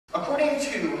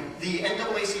According to the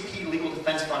NAACP Legal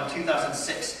Defense Fund of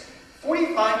 2006,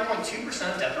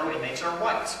 45.2% of death row inmates are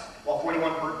white, while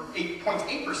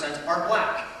 41.8% are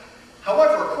black.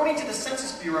 However, according to the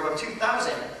Census Bureau of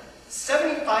 2000,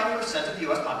 75% of the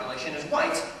U.S. population is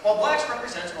white, while blacks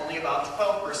represent only about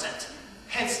 12%.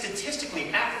 Hence, statistically,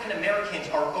 African Americans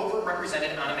are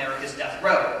overrepresented on America's death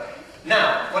row.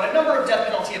 Now, what a number of death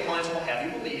penalty opponents will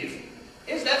have you believe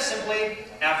is that simply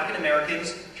African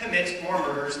Americans commit more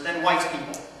murders than white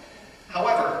people.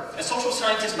 However, as social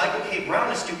scientist Michael K.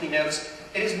 Brown astutely notes,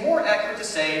 it is more accurate to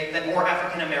say that more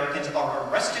African Americans are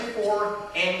arrested for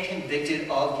and convicted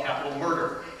of capital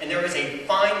murder. And there is a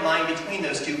fine line between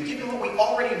those two, given what we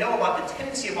already know about the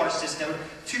tendency of our system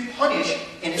to punish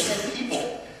innocent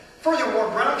people. Furthermore,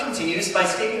 Brown continues by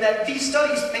stating that these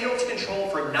studies fail to control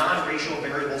for non-racial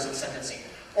variables of sentencing,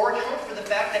 or account for the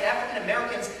fact that African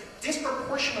Americans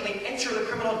disproportionately enter the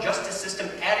criminal justice system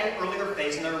at an earlier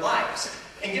phase in their lives.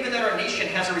 And given that our nation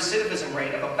has a recidivism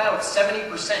rate of about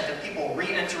 70% of people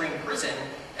re-entering prison,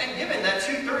 and given that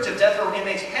 2/3 of death row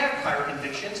inmates have prior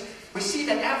convictions, we see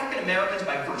that African Americans,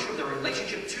 by virtue of their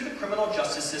relationship to the criminal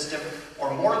justice system,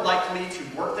 are more likely to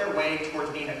work their way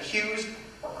towards being accused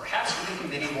or perhaps even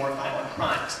committing more violent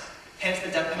crimes. Hence, the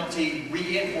death penalty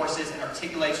reinforces and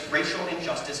articulates racial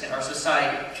injustice in our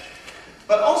society.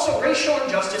 But also, racial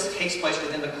injustice takes place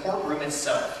within the courtroom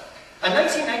itself. A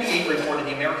 1998 report of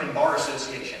the American Bar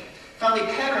Association found a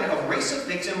pattern of race of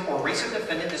victim or race of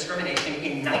defendant discrimination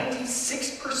in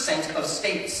 96% of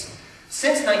states.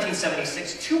 Since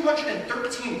 1976,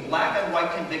 213 black on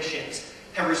white convictions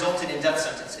have resulted in death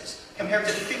sentences, compared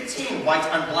to 15 white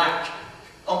on black.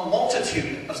 A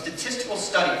multitude of statistical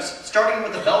studies, starting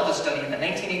with the Belda study in the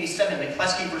 1987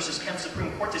 McCleskey versus Kemp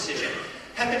Supreme Court decision,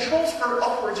 have controls for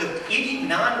upwards of 80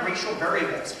 non-racial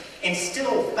variables, and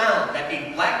still found that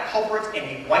a black culprit and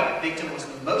a white victim was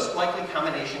the most likely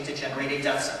combination to generate a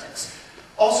death sentence.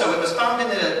 Also, it was found in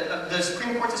the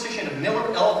Supreme Court decision of Miller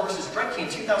L. versus Dredke in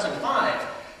 2005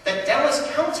 that Dallas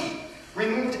County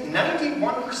removed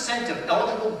 91% of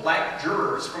eligible black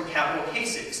jurors from capital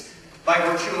cases by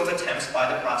virtue of attempts by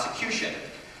the prosecution.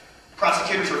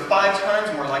 Prosecutors are 5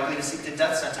 times more likely to seek the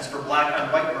death sentence for black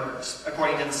on white murders,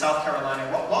 according to the South Carolina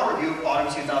Law Review of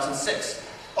autumn 2006.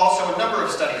 Also, a number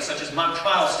of studies, such as mock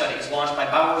trial studies launched by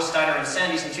Bauer, Steiner, and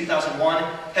Sandys in 2001,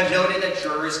 have noted that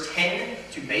jurors tend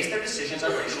to base their decisions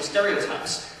on racial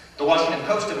stereotypes. The Washington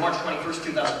Post of March 21st,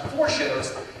 2004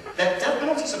 shows that death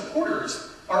penalty supporters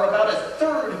are about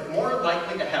 1/3 more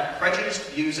likely to have prejudiced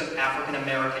views of African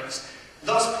Americans.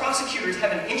 Thus, prosecutors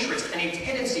have an interest and a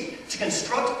tendency to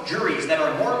construct juries that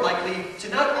are more likely to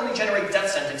not only generate death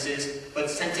sentences, but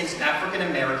sentence African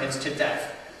Americans to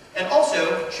death, and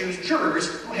also choose jurors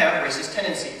who have racist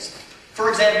tendencies. For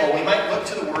example, we might look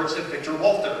to the words of Victor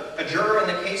Walther, a juror in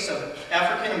the case of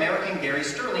African American Gary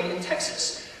Sterling in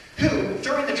Texas, who,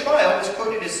 during the trial, was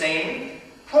quoted as saying,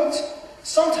 quote,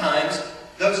 "Sometimes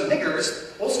those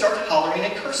niggers will start hollering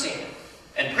and cursing,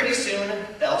 and pretty soon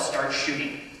they'll start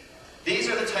shooting." These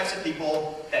are the types of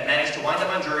people that manage to wind up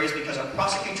on juries because of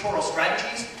prosecutorial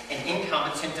strategies and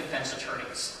incompetent defense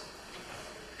attorneys.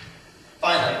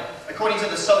 Finally, according to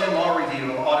the Southern Law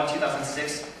Review of autumn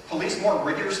 2006, police more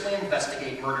rigorously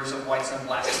investigate murders of whites and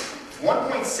blacks.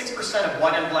 1.6% of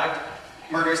white and black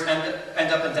murders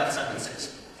end up in death sentences.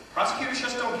 Prosecutors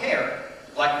just don't care.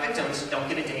 Black victims don't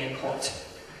get a day in court.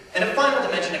 And a final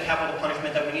dimension of capital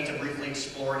punishment that we need to briefly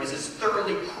explore is its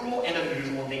thoroughly cruel and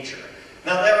unusual nature.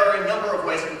 Now, there are a number of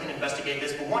ways that we can investigate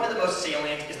this, but one of the most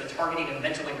salient is the targeting of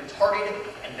mentally retarded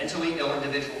and mentally ill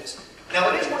individuals. Now,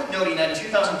 it is worth noting that in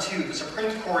 2002, the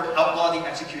Supreme Court outlawed the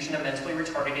execution of mentally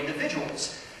retarded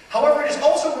individuals. However, it is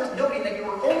also worth noting that you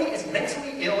are only as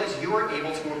mentally ill as you are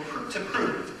able to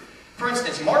prove. For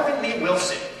instance, Marvin Lee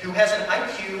Wilson, who has an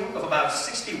IQ of about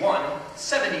 61,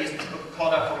 70 is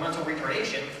called out for mental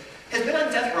retardation, has been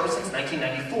on death row since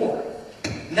 1994.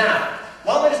 Now,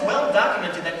 while it is well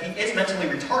documented that he is mentally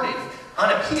retarded,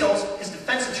 on appeals, his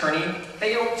defense attorney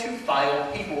failed to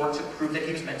file paperwork to prove that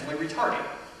he was mentally retarded.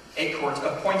 A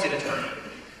court-appointed attorney.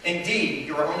 Indeed,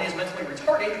 you are only as mentally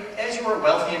retarded as you are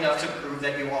wealthy enough to prove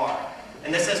that you are.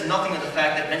 And this says nothing of the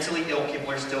fact that mentally ill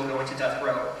people are still going to death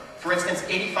row. For instance,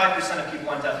 85% of people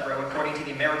on death row, according to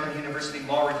the American University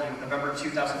Law Review of November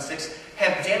 2006,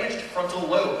 have damaged frontal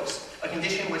lobes, a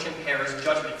condition which impairs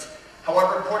judgment.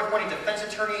 However, court-appointed defense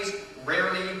attorneys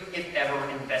rarely, if ever,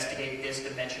 investigate this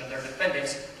dimension of their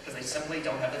defendants because they simply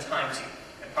don't have the time to.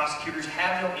 And prosecutors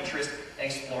have no interest in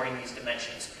exploring these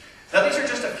dimensions. Now, these are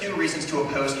just a few reasons to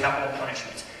oppose capital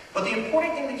punishment. But the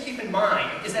important thing to keep in mind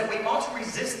is that we ought to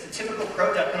resist the typical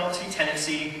pro-death penalty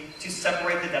tendency to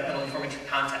separate the death penalty from its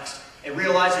context. and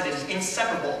realize that it is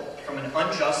inseparable from an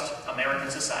unjust American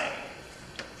society.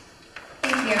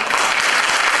 Thank you.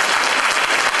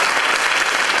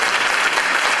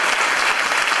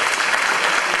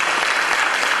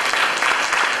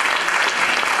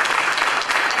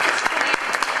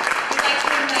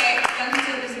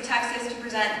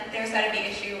 Their side of the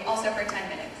issue, also for 10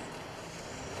 minutes.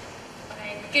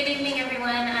 Good evening, everyone.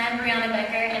 I'm Brianna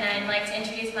Becker, and I'd like to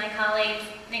introduce my colleagues,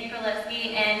 Nick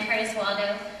Perlowski and Curtis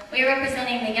Waldo. We are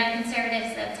representing the Young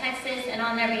Conservatives of Texas, and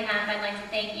on their behalf, I'd like to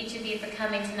thank each of you for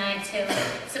coming tonight to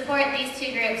support these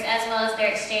two groups as well as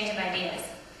their exchange of ideas.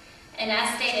 And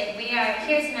as stated, we are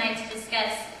here tonight to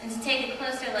discuss and to take a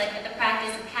closer look at the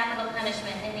practice of capital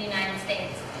punishment in the United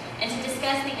States, and to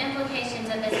discuss the implications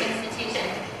of this institution,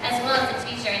 as well as its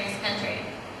future in this country.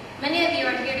 Many of you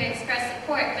are here to express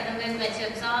support for the movement to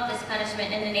absolve this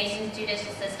punishment in the nation's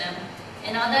judicial system.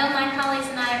 And although my colleagues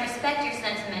and I respect your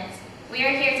sentiments, we are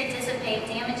here to dissipate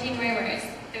damaging rumors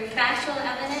through factual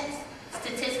evidence,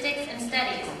 statistics, and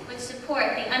studies which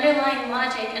support the underlying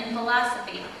logic and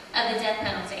philosophy of the death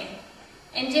penalty.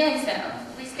 In doing so,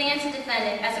 we stand to defend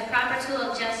it as a proper tool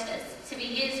of justice to be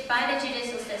used by the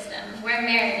judicial system where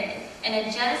merited in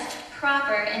a just,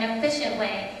 proper, and efficient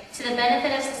way to the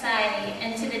benefit of society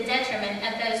and to the detriment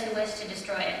of those who wish to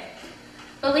destroy it.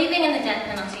 Believing in the death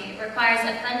penalty requires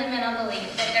a fundamental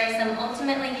belief that there are some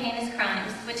ultimately heinous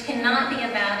crimes which cannot be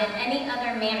avowed in any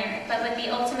other manner but with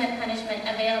the ultimate punishment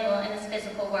available in this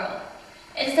physical world.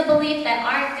 It is a belief that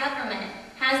our government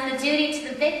has the duty to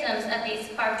the victims of these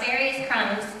barbarous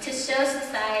crimes to show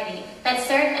society that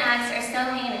certain acts are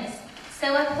so heinous,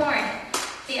 so abhorrent,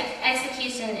 the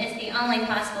execution is the only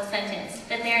possible sentence,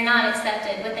 that they are not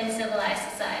accepted within civilized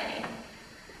society.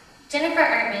 Jennifer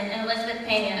Ertman and Elizabeth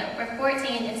Pena were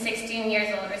 14 and 16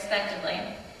 years old, respectively.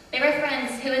 They were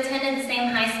friends who attended the same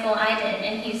high school I did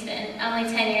in Houston, only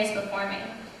 10 years before me.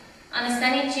 On a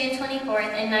sunny June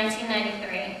 24th in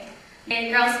 1993,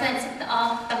 the girls spent the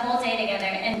whole day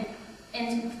together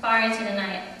and far into the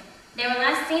night. They were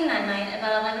last seen that night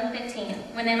about 11:15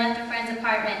 when they left a friend's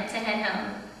apartment to head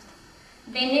home.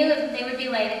 They knew they would be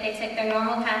late if they took their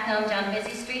normal path home down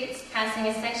busy streets, passing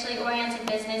a sexually oriented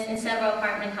business and several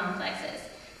apartment complexes.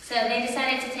 So they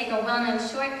decided to take a well-known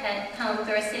shortcut home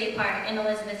through a city park in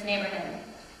Elizabeth's neighborhood.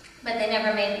 But they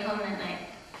never made it home that night.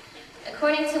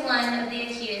 According to one of the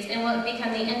accused in what would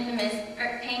become the infamous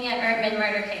Pena-Ertman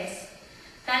murder case,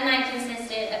 that night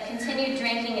consisted of continued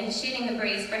drinking and shooting the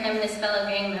breeze for him and his fellow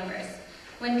gang members.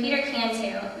 When Peter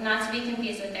Cantu, not to be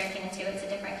confused with their Cantu, it's a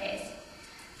different case,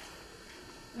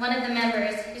 one of the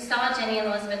members who saw Jenny and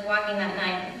Elizabeth walking that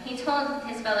night, he told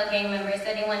his fellow gang members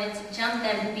that he wanted to jump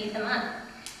them and beat them up.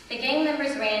 The gang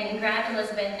members ran and grabbed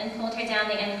Elizabeth and pulled her down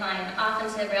the incline off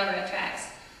into the railroad tracks.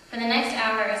 For the next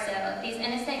hour or so, these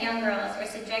innocent young girls were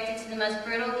subjected to the most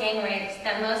brutal gang rapes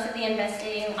that most of the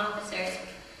investigating officers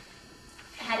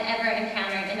had ever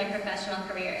encountered in their professional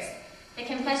careers. The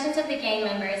confessions of the gang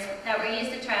members that were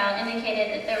used at trial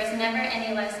indicated that there was never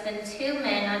any less than 2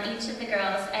 men on each of the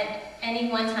girls at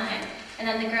any one time, and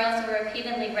that the girls were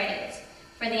repeatedly raped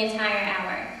for the entire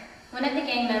hour. One of the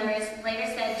gang members later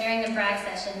said during the brag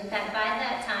session that by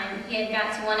that time he had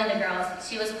got to one of the girls.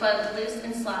 She was, quote, loose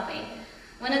and sloppy.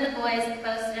 One of the boys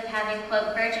boasted of having,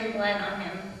 quote, virgin blood on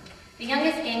him. The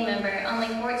youngest gang member, only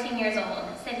 14 years old,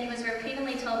 said he was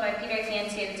repeatedly told by Peter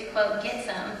Cantu to, quote, get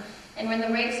some, and when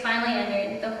the rapes finally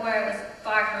ended, the horror was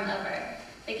far from over.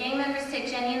 The gang members took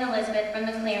Jenny and Elizabeth from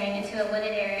the clearing into a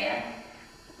wooded area,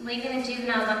 leaving the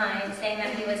juvenile behind, saying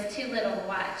that he was too little to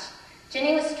watch.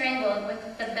 Jenny was strangled with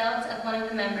the belt of one of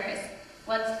the members,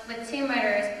 with 2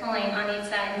 murderers pulling on each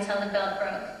side until the belt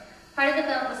broke. Part of the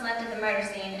belt was left at the murder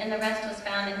scene, and the rest was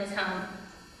found in his home.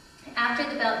 After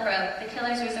the belt broke, the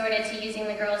killers resorted to using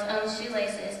the girl's own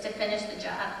shoelaces to finish the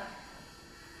job.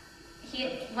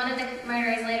 One of the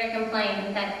murderers later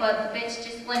complained that, quote, the bitch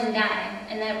just wouldn't die,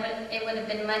 and that it would have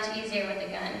been much easier with a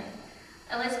gun.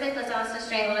 Elizabeth was also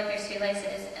strangled with her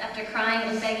shoelaces after crying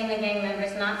and begging the gang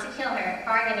members not to kill her,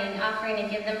 bargaining, offering to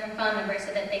give them her phone number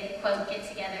so that they could, quote, get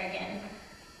together again.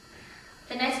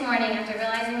 The next morning, after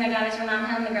realizing their daughters were not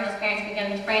home, the girl's parents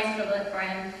began to frantically look for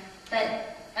him.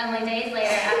 But only days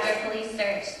later, after a police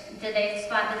search, did they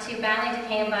spot the 2 badly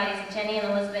decaying bodies of Jenny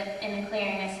and Elizabeth in a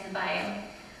clearing next to the bayou.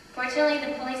 Fortunately,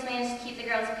 the police managed to keep the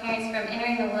girls' parents from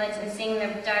entering the woods and seeing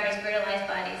their daughters' brutalized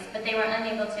bodies, but they were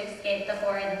unable to escape the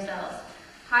horror themselves.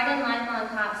 Hardened, lifelong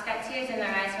cops got tears in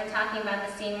their eyes when talking about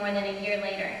the scene more than a year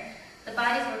later. The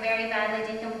bodies were very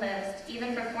badly decomposed,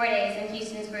 even for 4 days in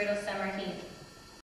Houston's brutal summer heat.